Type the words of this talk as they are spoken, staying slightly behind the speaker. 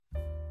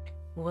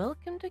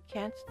Welcome to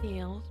Cat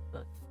Steele's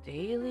Book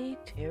Daily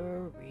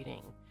Tarot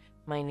Reading.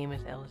 My name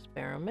is Alice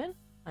Barrowman.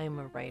 I am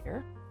a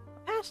writer, a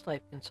past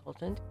life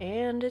consultant,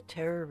 and a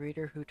tarot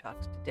reader who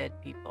talks to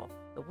dead people.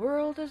 The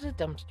world is a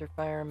dumpster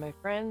fire, my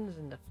friends,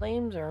 and the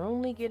flames are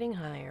only getting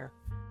higher.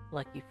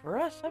 Lucky for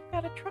us, I've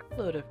got a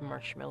truckload of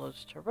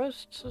marshmallows to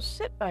roast, so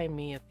sit by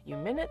me a few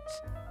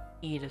minutes,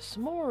 eat a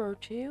s'more or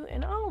two,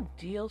 and I'll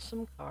deal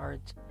some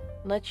cards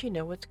and let you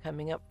know what's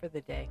coming up for the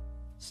day.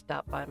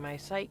 Stop by my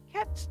site,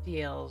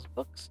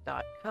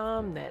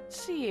 catsteelsbooks.com.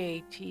 That's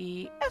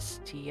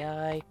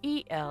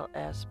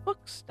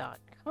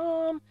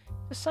CATSTIELSbooks.com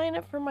to sign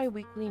up for my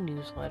weekly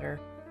newsletter,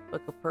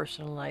 book a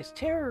personalized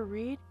tarot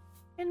read,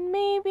 and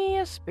maybe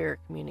a spirit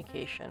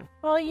communication.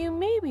 While you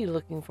may be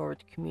looking forward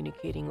to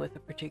communicating with a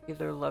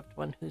particular loved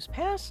one who's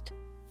passed,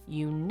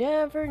 you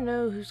never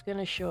know who's going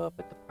to show up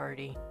at the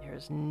party.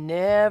 There's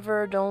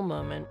never a dull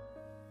moment.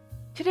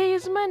 Today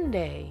is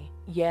Monday.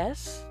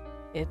 Yes,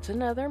 it's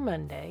another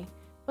Monday,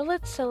 but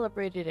let's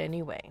celebrate it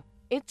anyway.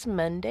 It's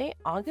Monday,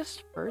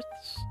 August 1st.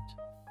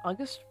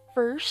 August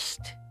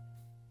 1st.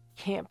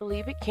 Can't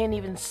believe it, can't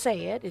even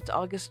say it. It's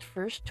August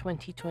 1st,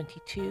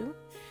 2022.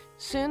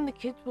 Soon the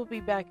kids will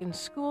be back in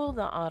school,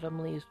 the autumn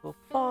leaves will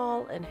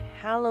fall, and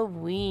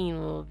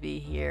Halloween will be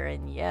here.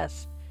 And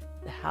yes,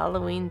 the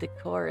Halloween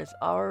decor is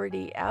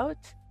already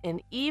out,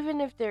 and even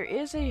if there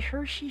is a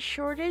Hershey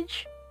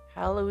shortage,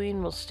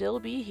 Halloween will still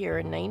be here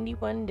in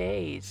 91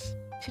 days.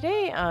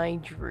 Today I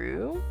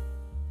drew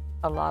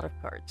a lot of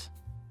cards.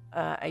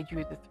 I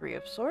drew the Three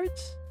of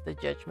Swords, the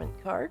Judgment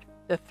card,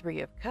 the Three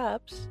of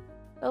Cups,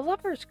 the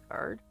Lovers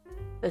card,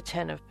 the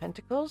Ten of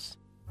Pentacles,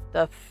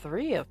 the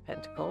Three of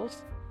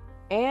Pentacles,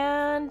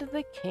 and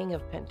the King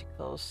of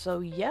Pentacles.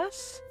 So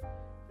yes,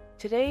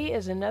 today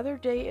is another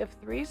day of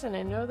threes, and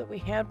I know that we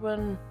had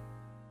one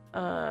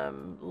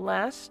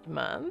last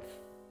month.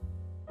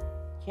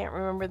 Can't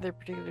remember the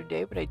particular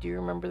day, but I do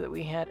remember that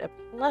we had a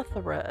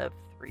plethora of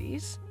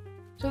threes.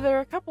 So there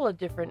are a couple of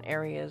different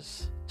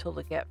areas to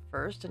look at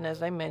first, and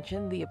as I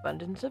mentioned, the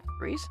abundance of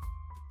threes.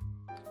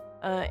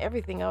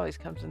 Everything always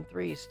comes in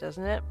threes,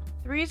 doesn't it?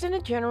 Threes in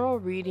a general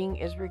reading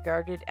is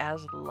regarded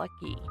as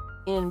lucky.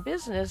 In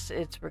business,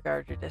 it's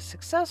regarded as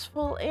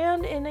successful,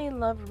 and in a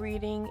love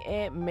reading,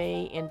 it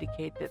may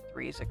indicate that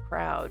three's a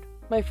crowd.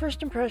 My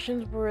first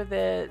impressions were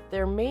that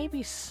there may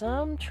be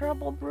some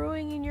trouble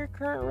brewing in your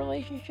current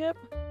relationship.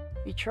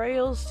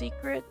 Betrayals,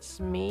 secrets,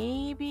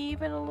 maybe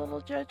even a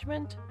little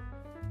judgment.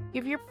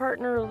 Give your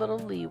partner a little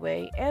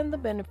leeway and the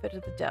benefit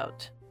of the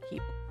doubt.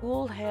 Keep a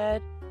cool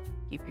head,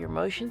 keep your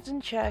emotions in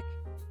check,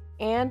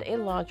 and a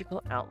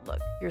logical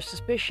outlook. Your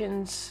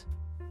suspicions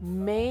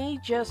may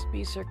just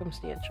be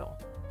circumstantial.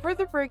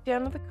 Further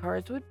breakdown of the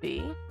cards would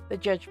be: the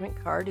Judgment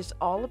card is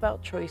all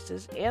about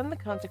choices and the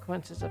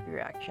consequences of your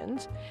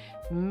actions.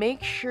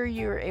 Make sure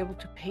you're able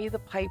to pay the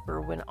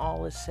piper when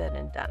all is said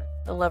and done.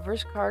 The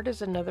Lover's card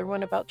is another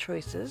one about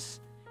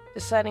choices,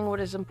 deciding what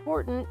is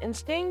important, and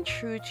staying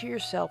true to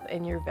yourself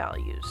and your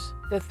values.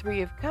 The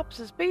Three of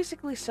Cups is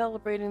basically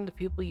celebrating the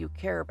people you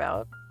care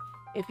about.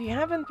 If you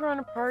haven't thrown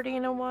a party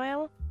in a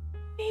while,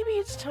 maybe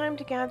it's time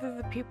to gather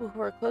the people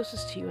who are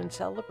closest to you and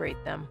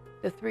celebrate them.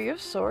 The Three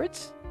of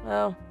Swords?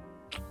 Well,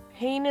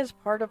 pain is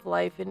part of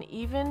life, and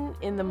even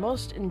in the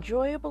most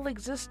enjoyable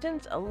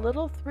existence, a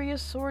little Three of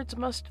Swords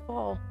must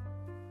fall.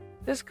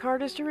 This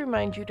card is to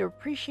remind you to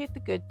appreciate the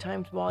good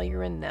times while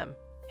you're in them.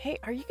 Hey,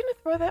 are you going to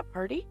throw that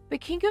party? The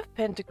King of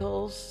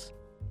Pentacles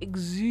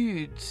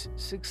exudes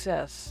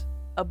success,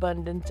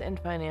 abundance, and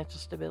financial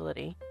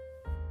stability.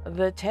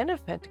 The Ten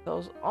of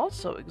Pentacles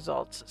also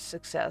exalts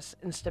success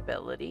and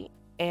stability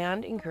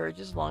and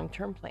encourages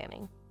long-term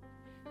planning.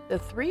 The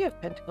Three of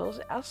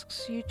Pentacles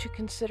asks you to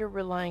consider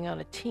relying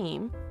on a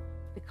team.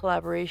 The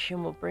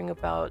collaboration will bring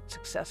about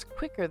success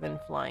quicker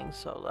than flying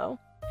solo.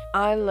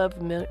 I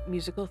love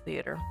musical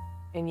theater.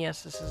 And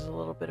yes, this is a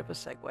little bit of a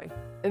segue.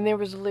 And there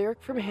was a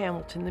lyric from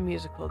Hamilton, the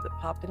musical, that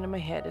popped into my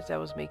head as I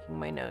was making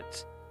my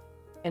notes.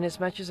 And as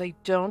much as I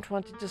don't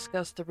want to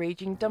discuss the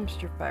raging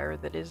dumpster fire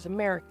that is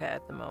America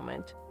at the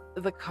moment,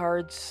 the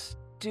cards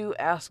do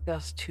ask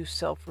us to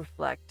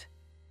self-reflect,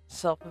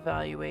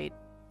 self-evaluate,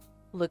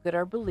 look at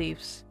our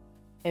beliefs,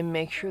 and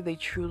make sure they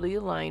truly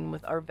align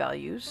with our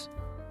values,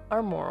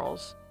 our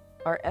morals,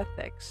 our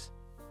ethics,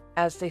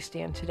 as they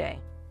stand today.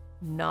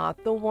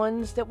 Not the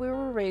ones that we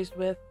were raised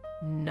with,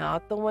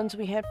 not the ones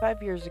we had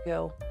 5 years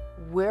ago.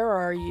 Where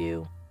are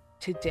you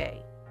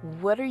today?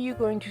 What are you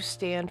going to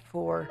stand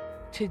for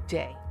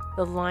today?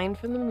 The line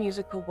from the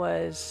musical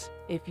was,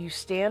 "If you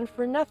stand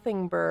for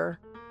nothing, Burr,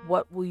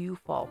 what will you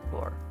fall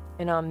for?"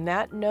 And on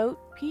that note,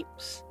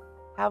 peeps,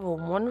 have a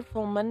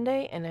wonderful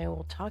Monday, and I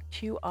will talk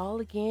to you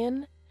all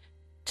again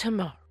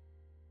tomorrow.